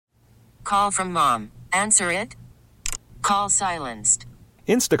Call from mom. Answer it. Call silenced.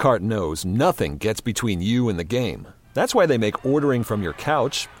 Instacart knows nothing gets between you and the game. That's why they make ordering from your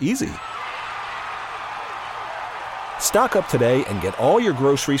couch easy. Stock up today and get all your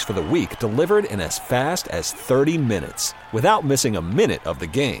groceries for the week delivered in as fast as 30 minutes without missing a minute of the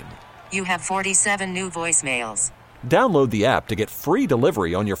game. You have 47 new voicemails. Download the app to get free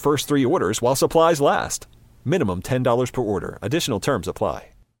delivery on your first 3 orders while supplies last. Minimum $10 per order. Additional terms apply.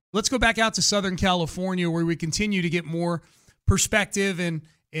 Let's go back out to Southern California, where we continue to get more perspective and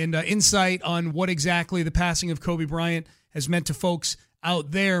insight on what exactly the passing of Kobe Bryant has meant to folks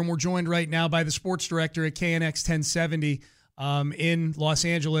out there. And we're joined right now by the sports director at KNX 1070 in Los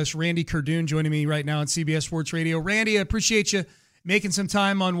Angeles, Randy Kerdoon, joining me right now on CBS Sports Radio. Randy, I appreciate you making some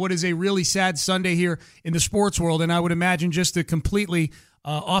time on what is a really sad Sunday here in the sports world, and I would imagine just a completely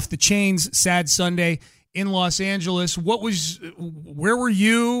off the chains sad Sunday in Los Angeles. Where were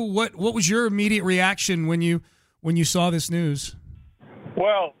you? What was your immediate reaction when you saw this news?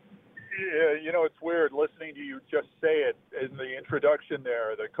 Well, it's weird listening to you just say it in the introduction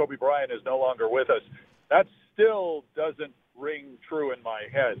there that Kobe Bryant is no longer with us. That still doesn't ring true in my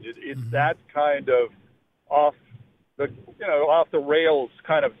head. It's that kind of off the rails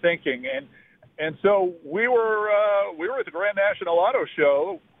kind of thinking, and so we were at the Grand National Auto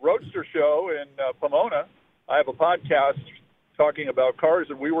Show, Roadster Show in Pomona. I have a podcast talking about cars,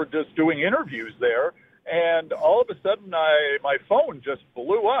 and we were just doing interviews there. And all of a sudden, my phone just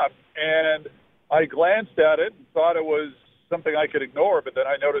blew up, and I glanced at it and thought it was something I could ignore. But then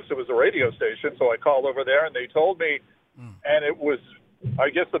I noticed it was a radio station, so I called over there, and they told me, and it was, I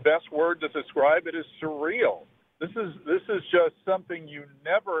guess the best word to describe it is surreal. This is just something you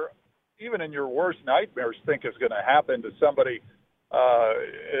never, even in your worst nightmares, think is going to happen to somebody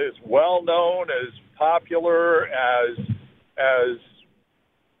as well known, as popular, as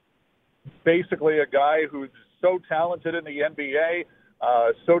basically a guy who's so talented in the NBA,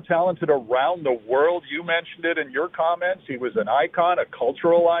 so talented around the world. You mentioned it in your comments. He was an icon, a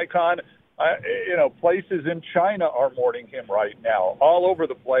cultural icon. Places in China are mourning him right now, all over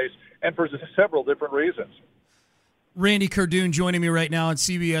the place, and for several different reasons. Randy Kerdoon joining me right now on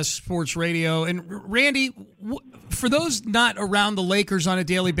CBS Sports Radio. And Randy, for those not around the Lakers on a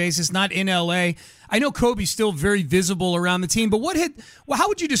daily basis, not in LA, I know Kobe's still very visible around the team, but how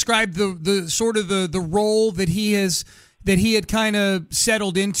would you describe the sort of the role that he had kind of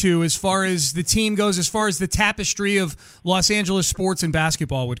settled into as far as the team goes, as far as the tapestry of Los Angeles sports and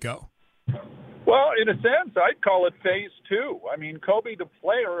basketball would go? Well, in a sense, I'd call it phase 2. I mean, Kobe, the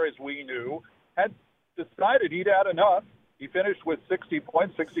player, as we knew, had decided he'd had enough. He finished with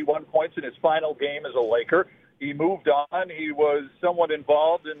 61 points in his final game as a Laker. He moved on. He was somewhat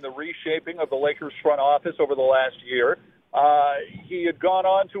involved in the reshaping of the Lakers front office over the last year. He had gone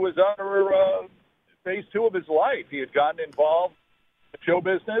on to his other phase 2 of his life. He had gotten involved in show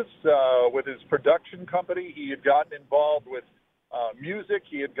business with his production company. He had gotten involved with music.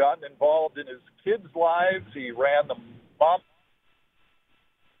 He had gotten involved in his kids' lives. He ran the Mom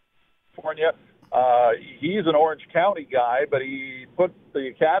California. He's an Orange County guy, but he put the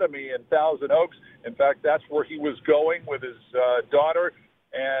academy in Thousand Oaks. In fact, that's where he was going with his daughter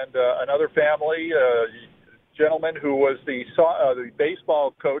and another family, gentleman who was the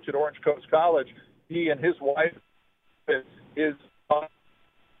baseball coach at Orange Coast College. He and his wife is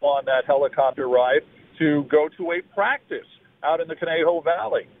on that helicopter ride to go to a practice out in the Conejo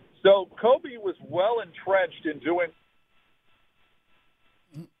Valley. So Kobe was well entrenched in doing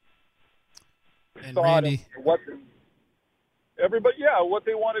and Randy, what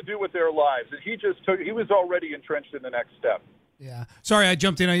they want to do with their lives. And he was already entrenched in the next step. Yeah. Sorry, I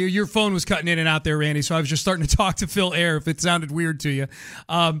jumped in on you. Your phone was cutting in and out there, Randy, so I was just starting to talk to fill air if it sounded weird to you.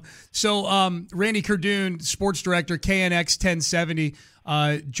 Randy Kerdoon, sports director, KNX 1070,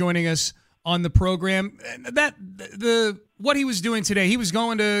 joining us on the program. What he was doing today, he was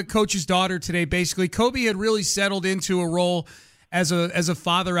going to coach his daughter today, basically. Kobe had really settled into a role as a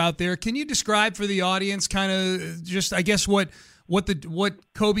father out there. Can you describe for the audience kind of just, I guess, what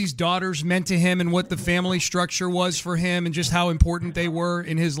Kobe's daughters meant to him and what the family structure was for him and just how important they were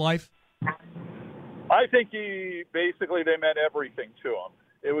in his life? I think they meant everything to him.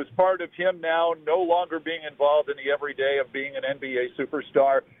 It was part of him now no longer being involved in the everyday of being an NBA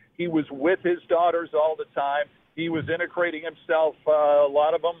superstar. He was with his daughters all the time. He was integrating himself.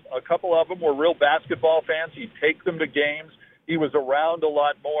 A couple of them were real basketball fans. He'd take them to games. He was around a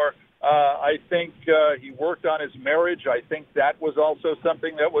lot more. I think he worked on his marriage. I think that was also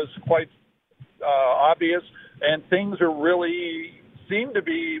something that was quite obvious. And things seem to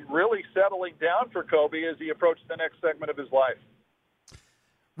be really settling down for Kobe as he approached the next segment of his life.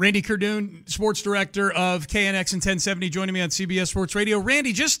 Randy Kerdoon, sports director of KNX and 1070, joining me on CBS Sports Radio.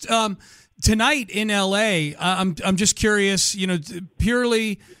 Randy, just tonight in LA, I'm just curious,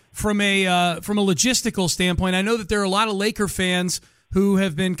 purely from a logistical standpoint. I know that there are a lot of Laker fans who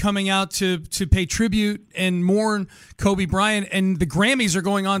have been coming out to pay tribute and mourn Kobe Bryant, and the Grammys are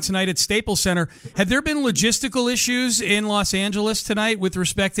going on tonight at Staples Center. Have there been logistical issues in Los Angeles tonight with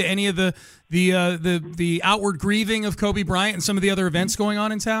respect to any of the outward grieving of Kobe Bryant and some of the other events going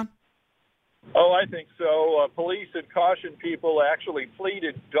on in town? Oh, I think so. Police had cautioned people, actually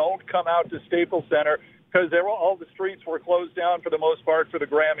pleaded, don't come out to Staples Center because all the streets were closed down for the most part for the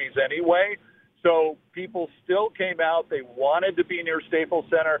Grammys anyway. So people still came out. They wanted to be near Staples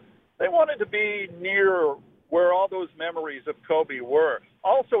Center. They wanted to be near where all those memories of Kobe were.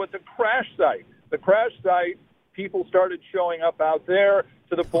 Also at the crash site. The crash site, people started showing up out there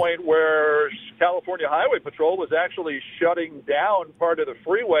to the point where California Highway Patrol was actually shutting down part of the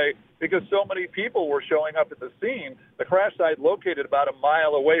freeway because so many people were showing up at the scene. The crash site located about a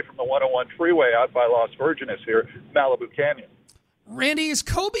mile away from the 101 freeway out by Las Virgenes here, Malibu Canyon. Randy, is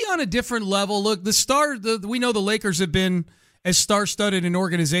Kobe on a different level? Look, we know the Lakers have been as star-studded an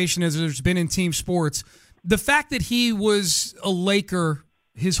organization as there's been in team sports. The fact that he was a Laker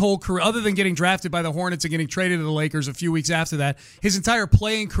his whole career, other than getting drafted by the Hornets and getting traded to the Lakers a few weeks after that, his entire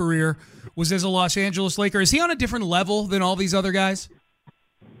playing career was as a Los Angeles Laker. Is he on a different level than all these other guys?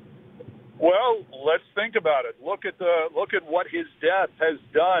 Well, let's think about it. Look at what his death has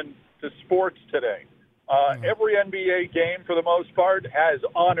done to sports today. Every NBA game, for the most part, has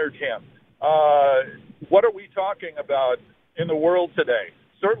honored him. What are we talking about in the world today?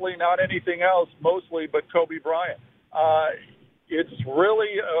 Certainly not anything else, mostly but Kobe Bryant. It's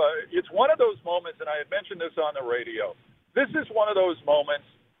really, it's one of those moments, and I had mentioned this on the radio. This is one of those moments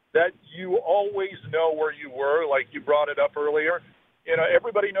that you always know where you were, like you brought it up earlier.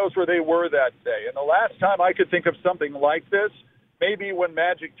 Everybody knows where they were that day. And the last time I could think of something like this, maybe when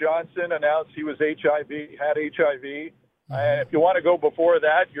Magic Johnson announced he was had HIV. If you want to go before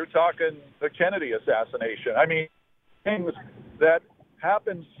that, you're talking the Kennedy assassination. I mean, things that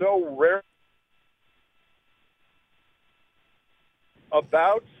happen so rare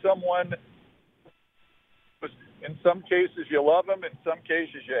about someone. In some cases you love him, in some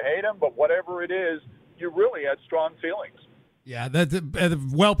cases you hate him, but whatever it is, you really had strong feelings. Yeah,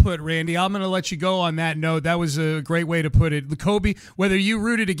 well put, Randy. I'm going to let you go on that note. That was a great way to put it. Kobe, whether you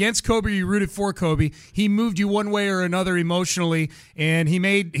rooted against Kobe or you rooted for Kobe, he moved you one way or another emotionally, and he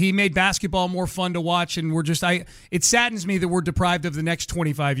made basketball more fun to watch. And it saddens me that we're deprived of the next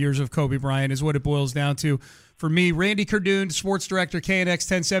 25 years of Kobe Bryant is what it boils down to. For me, Randy Kerdoon, sports director, KNX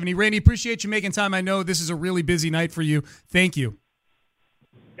 1070. Randy, appreciate you making time. I know this is a really busy night for you. Thank you.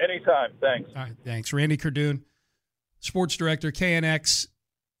 Anytime. Thanks. All right, thanks. Randy Kerdoon, sports director, KNX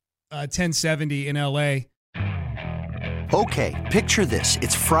 1070 in L.A. Okay, picture this.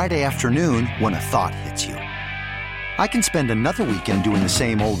 It's Friday afternoon when a thought hits you. I can spend another weekend doing the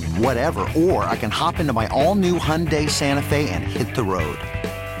same old whatever, or I can hop into my all-new Hyundai Santa Fe and hit the road.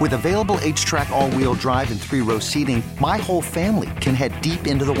 With available H-Track all-wheel drive and 3-row seating, my whole family can head deep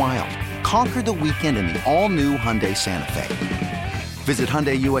into the wild. Conquer the weekend in the all-new Hyundai Santa Fe. Visit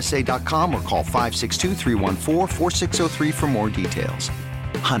HyundaiUSA.com or call 562-314-4603 for more details.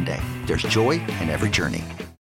 Hyundai, there's joy in every journey.